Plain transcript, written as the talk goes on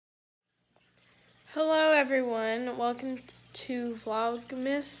Hello everyone, welcome to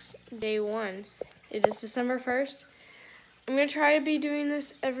Vlogmas Day 1. It is December 1st. I'm going to try to be doing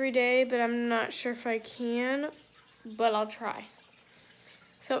this every day, but I'm not sure if I can, but I'll try.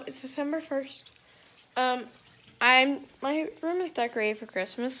 So it's December 1st. My room is decorated for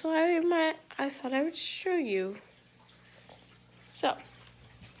Christmas, so I thought I would show you. So,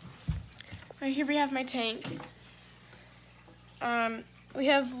 right here we have my tank. We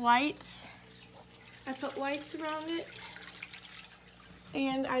have lights. I put lights around it,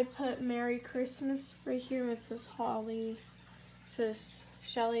 and I put Merry Christmas right here with this holly. It says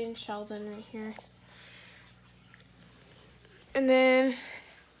Shelly and Sheldon right here. And then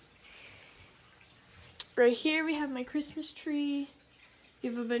right here we have my Christmas tree. We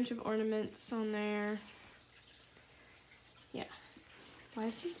have a bunch of ornaments on there. Yeah. Why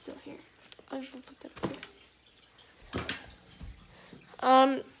is he still here? I will put that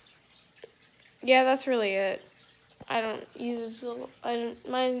here. Yeah, that's really it. That's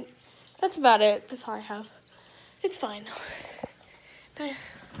about it. That's all I have. It's fine. Right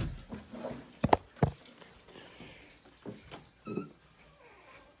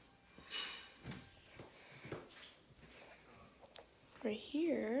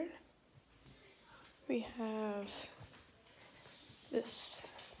here, we have this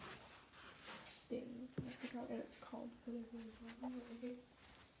thing. I forgot what it's called.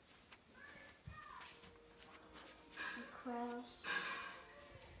 Across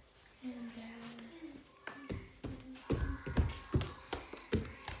and down.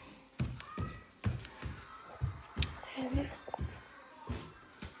 And then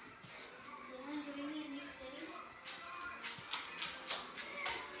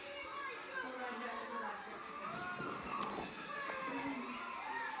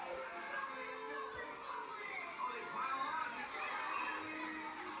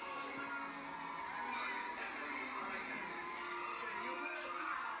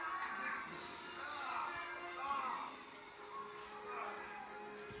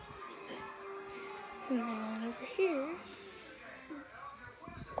over here.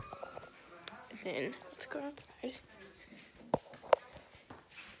 And then let's go outside.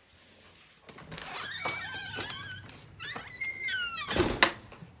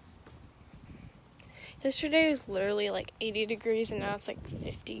 Yesterday was literally like 80 degrees and now it's like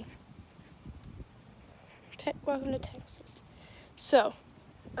 50. Welcome to Texas. So,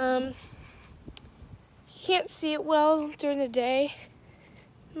 you can't see it well during the day,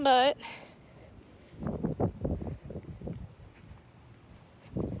 but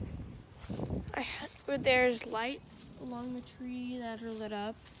there's lights along the tree that are lit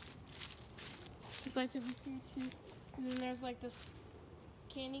up. There's lights over here too. And then there's like this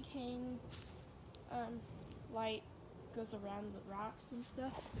candy cane light goes around the rocks and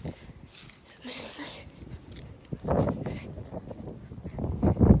stuff.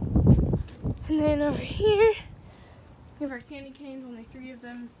 And then over here, we have our candy canes, only 3 of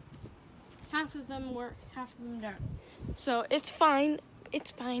them. Half of them work, half of them don't. So it's fine,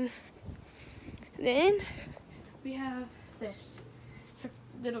 it's fine. Then we have this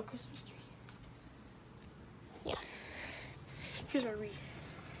little Christmas tree. Yeah. Here's our wreath.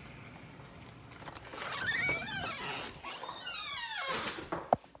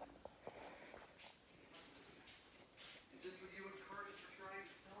 Is this what you and Curtis are trying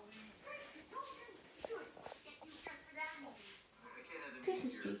to tell me? I told him to get you just for that movie. I can't have the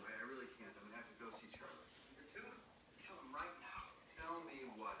Christmas tree. I really can't. I'm gonna have to go see Charlie. You're too? Tell him right now. Tell me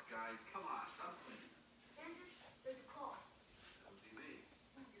what, guys? Come on, come clean. Santa, there's a Claus. That would be me.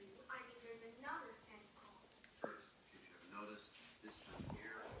 I mean, there's another Santa Claus. Curtis, if you haven't noticed, this time of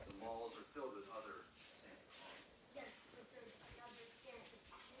year, the malls are filled with other Santa Claus. Yes, but there's another Santa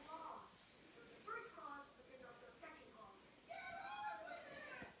Claus. There's a first Claus, but there's also a second Claus.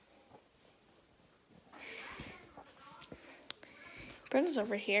 Brenda's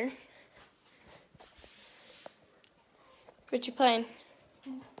over here. What you playing?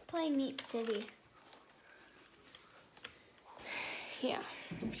 Playing Meep City. Yeah,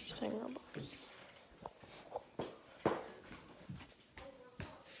 she's playing Roblox.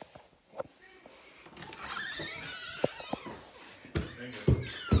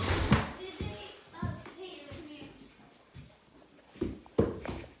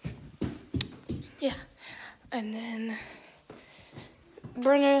 Yeah, and then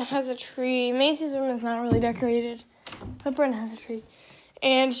Brenda has a tree. Macy's room is not really decorated, but Brenda has a tree.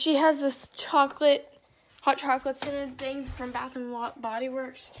 And she has this hot chocolate scented thing from Bath and Body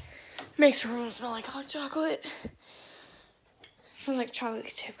Works. Makes her room smell like hot chocolate. Smells like chocolate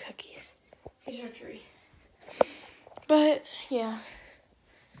chip cookies. Here's our tree. But, yeah.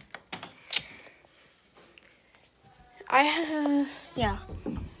 Yeah.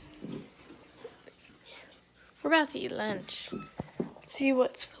 We're about to eat lunch. Let's see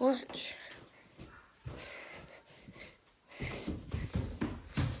what's for lunch.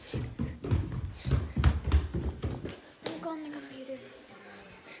 Look on the computer.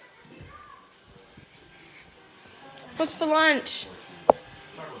 What's for lunch?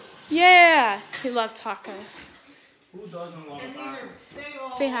 Tacos. Yeah, we love tacos. Who doesn't love And these tacos? are big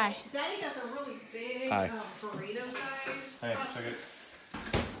old. Say hi. Daddy got the really big Hi. burrito size. Hey, check it.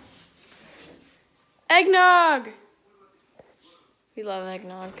 Eggnog! We love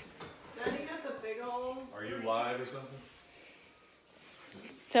eggnog. Daddy got the big old. Are you live or something?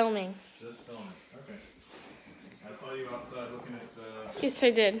 Filming. Just filming. Okay. I saw you outside looking at the Yes,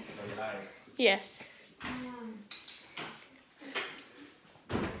 I did. lights. Yes.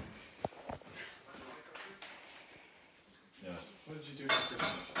 Yes. What did you do for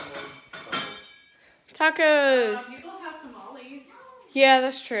Christmas? Tacos. People have tamales. Yeah,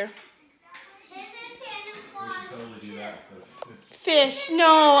 that's true. This is Santa We Claus. should totally do that. So. Fish.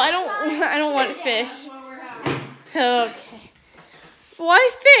 No, I don't want fish. That's what we're having. Okay. Why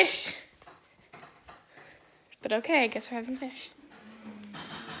fish? But okay, I guess we're having fish.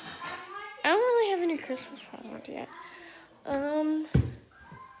 I don't really have any Christmas presents yet. I'm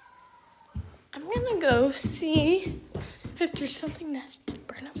gonna go see if there's something that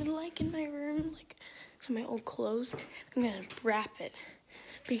Brenna would like in my room, like some of my old clothes. I'm gonna wrap it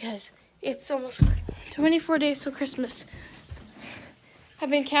because it's almost 24 days till Christmas. I've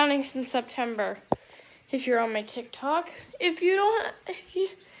been counting since September. If you're on my TikTok, if you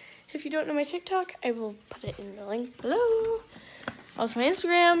don't know my TikTok, I will put it in the link below. Also my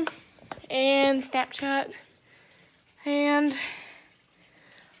Instagram and Snapchat, and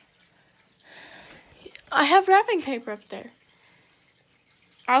I have wrapping paper up there.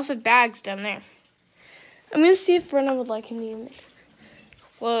 I also have bags down there. I'm gonna see if Brenna would like any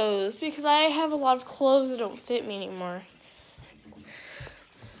clothes because I have a lot of clothes that don't fit me anymore.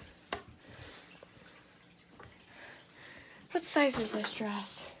 What size is this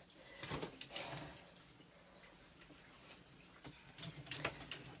dress?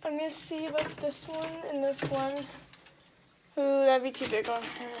 I'm gonna see about this one and this one. Ooh, that'd be too big on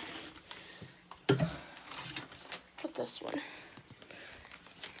her. Put this one.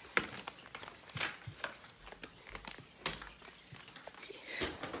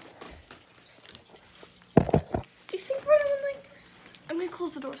 You think Brenna would like this? I'm gonna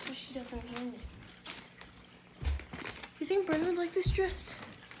close the door so she doesn't hear me. You think Brenna would like this dress?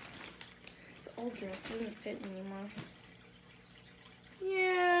 It's an old dress, it doesn't fit me anymore.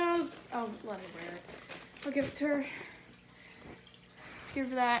 Yeah, I'll let her wear it. I'll give it to her. Give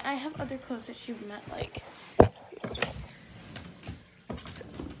her that. I have other clothes that she might like.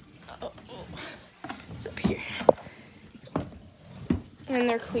 Oh, it's up here. And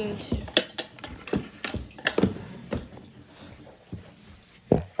they're clean too.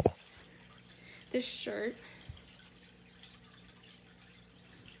 This shirt.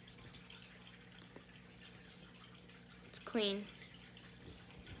 It's clean.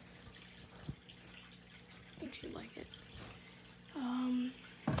 I think she'd like it.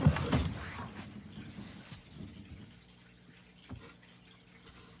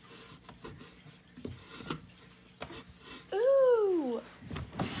 Ooh,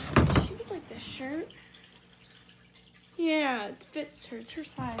 she would like this shirt. Yeah, it fits her. It's her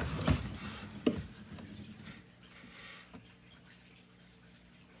size.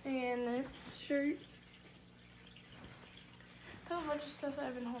 And this shirt. I have a bunch of stuff that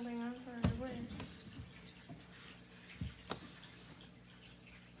I've been holding on for her to wear.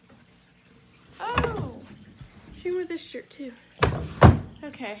 Oh! She can wear this shirt too.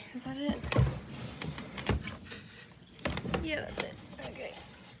 Okay, is that it? Yeah, that's it. Okay.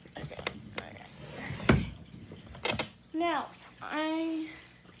 Now, I'm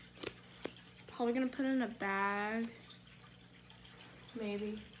probably gonna put it in a bag.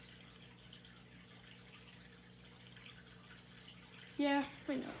 Maybe. Yeah,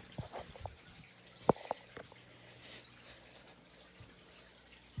 why not?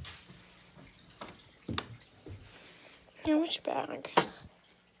 Yeah, which bag?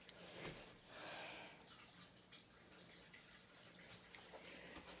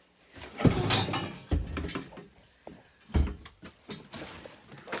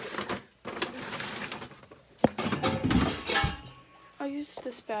 I'll use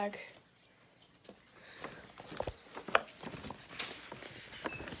this bag.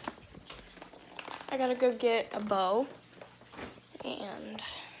 I gotta go get a bow and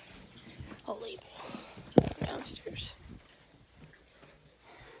a label downstairs.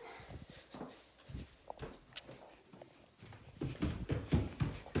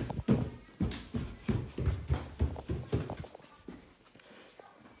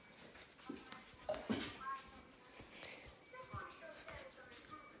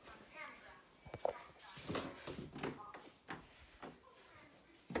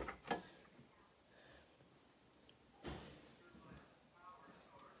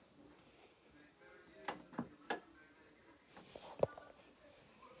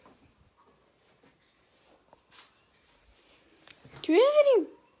 Do you have any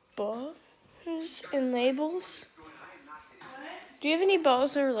bows and labels? What? Do you have any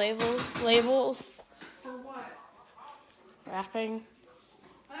bows or labels? For what? Wrapping?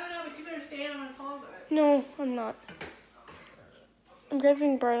 I don't know, but you better stay on my call it. No, I'm not. I'm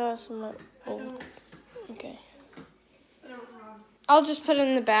giving Brenna some. I don't, Okay. I don't run. I'll just put it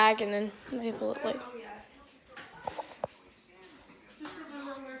in the bag and then label it I like. don't know yet. Just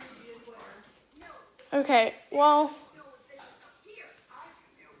remember where to be and where. Okay, well,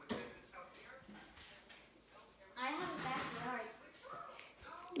 I have a backyard.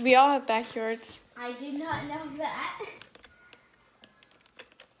 we all have backyards. I did not know that.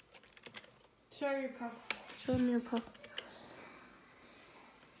 Show your puff. Show them your puff.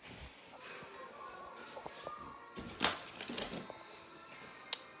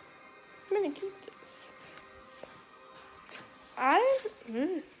 I'm gonna keep this. I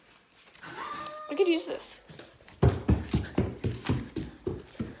could use this.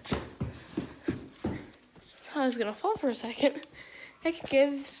 I was gonna fall for a second. I could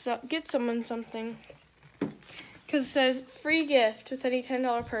get someone something. Because it says free gift with any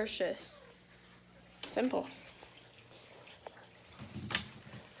 $10 purchase. Simple.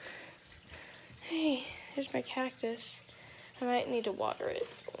 Hey, here's my cactus. I might need to water it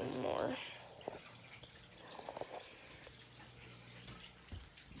a little more.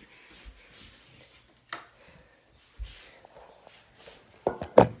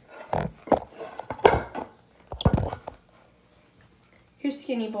 Here's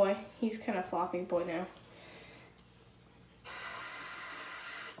Skinny Boy. He's kind of floppy boy now.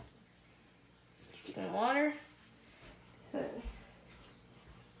 He's getting water.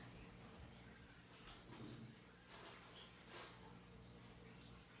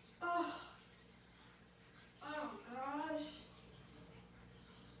 Oh gosh.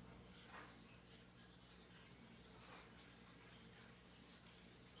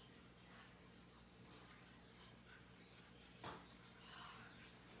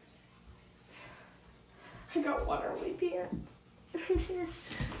 I got water on my pants.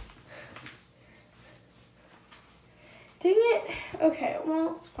 Dang it. Okay,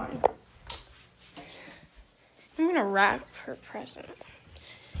 well, it's fine. I'm gonna wrap her present.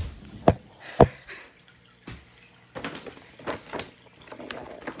 I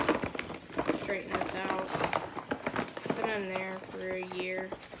gotta straighten this out. Been in there for a year.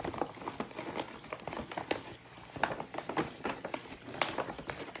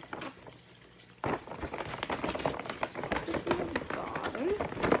 Just on the bottom.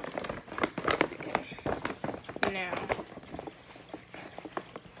 Okay. Now.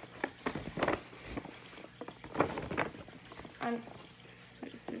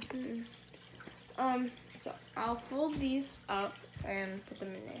 So I'll fold these up and put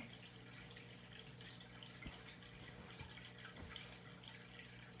them in there.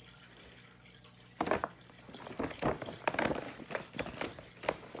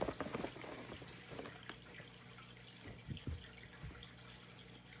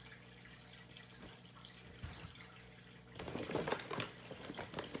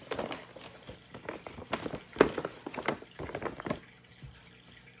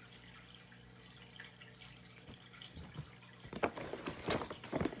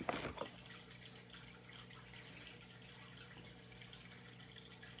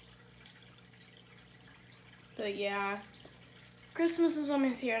 But yeah, Christmas is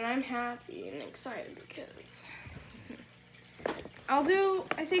almost here and I'm happy and excited because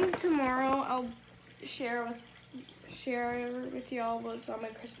I think tomorrow I'll share with y'all what's on my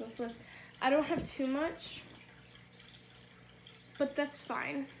Christmas list. I don't have too much, but that's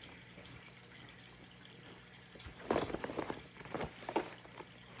fine.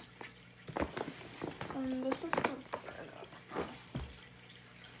 This is for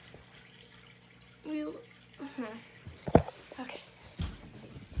okay.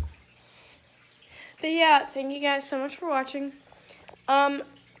 But yeah, thank you guys so much for watching. Go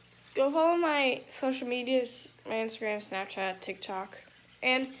follow my social medias, my Instagram, Snapchat, TikTok,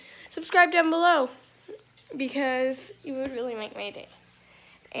 and subscribe down below because you would really make my day.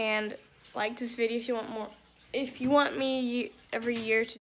 And like this video if you want more. If you want me every year to